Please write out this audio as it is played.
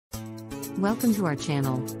Welcome to our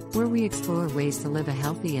channel, where we explore ways to live a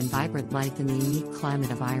healthy and vibrant life in the unique climate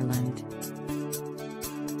of Ireland.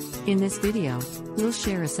 In this video, we'll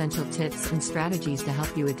share essential tips and strategies to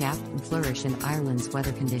help you adapt and flourish in Ireland's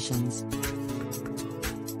weather conditions.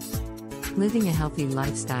 Living a healthy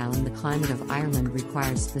lifestyle in the climate of Ireland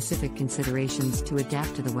requires specific considerations to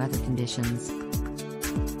adapt to the weather conditions.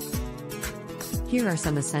 Here are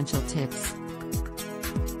some essential tips.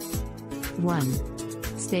 1.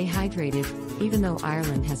 Stay hydrated. Even though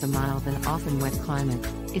Ireland has a mild and often wet climate,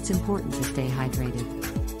 it's important to stay hydrated.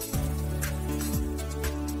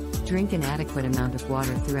 Drink an adequate amount of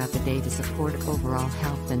water throughout the day to support overall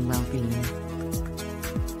health and well-being.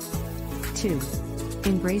 2.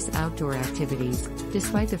 Embrace outdoor activities.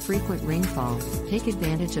 Despite the frequent rainfall, take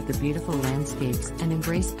advantage of the beautiful landscapes and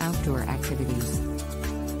embrace outdoor activities.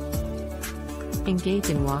 Engage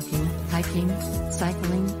in walking, hiking,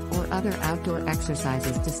 cycling, or other outdoor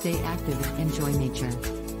exercises to stay active and enjoy nature.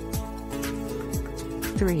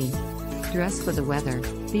 3. Dress for the weather.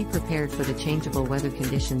 Be prepared for the changeable weather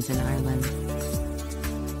conditions in Ireland.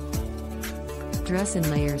 Dress in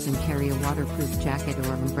layers and carry a waterproof jacket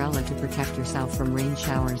or umbrella to protect yourself from rain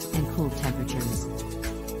showers and cool temperatures.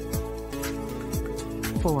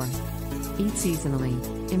 4. Eat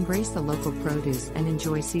seasonally. Embrace the local produce and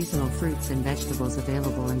enjoy seasonal fruits and vegetables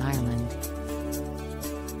available in Ireland.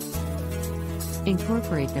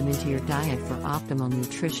 Incorporate them into your diet for optimal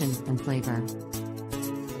nutrition and flavor.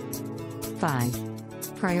 5.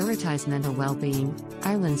 Prioritize mental well-being.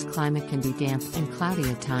 Ireland's climate can be damp and cloudy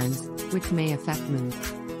at times, which may affect mood.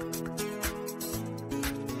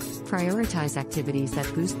 Prioritize activities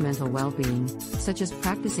that boost mental well-being, such as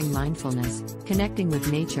practicing mindfulness, connecting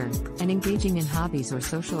with nature, and engaging in hobbies or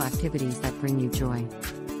social activities that bring you joy.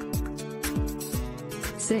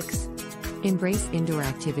 6. Embrace indoor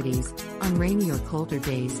activities. On rainy or colder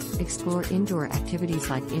days, explore indoor activities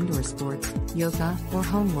like indoor sports, yoga, or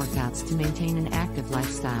home workouts to maintain an active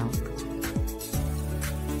lifestyle.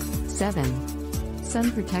 7.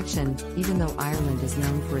 Sun protection. Even though Ireland is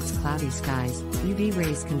known for its cloudy skies, UV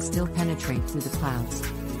rays can still penetrate through the clouds.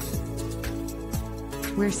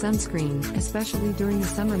 Wear sunscreen, especially during the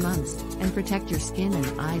summer months, and protect your skin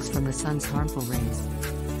and eyes from the sun's harmful rays.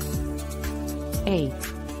 8.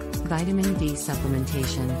 Vitamin D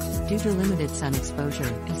supplementation. Due to limited sun exposure,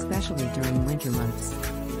 especially during winter months,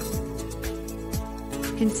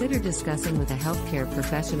 consider discussing with a healthcare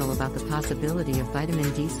professional about the possibility of vitamin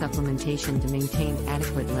D supplementation to maintain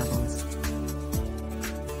adequate levels.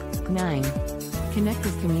 9. Connect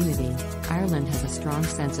with community. Ireland has a strong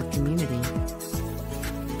sense of community.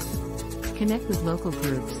 Connect with local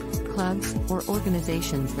groups, clubs, or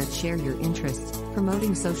organizations that share your interests,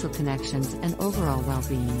 promoting social connections and overall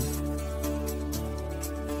well-being.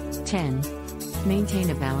 10. Maintain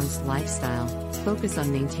a balanced lifestyle. Focus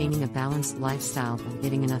on maintaining a balanced lifestyle by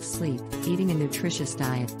getting enough sleep, eating a nutritious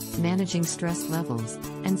diet, managing stress levels,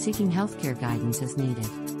 and seeking healthcare guidance as needed.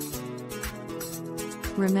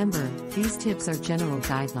 Remember, these tips are general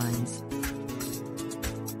guidelines,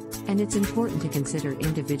 and it's important to consider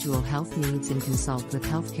individual health needs and consult with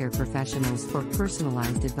healthcare professionals for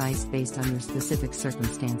personalized advice based on your specific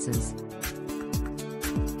circumstances.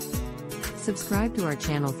 Subscribe to our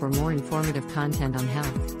channel for more informative content on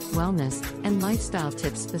health, wellness, and lifestyle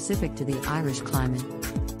tips specific to the Irish climate.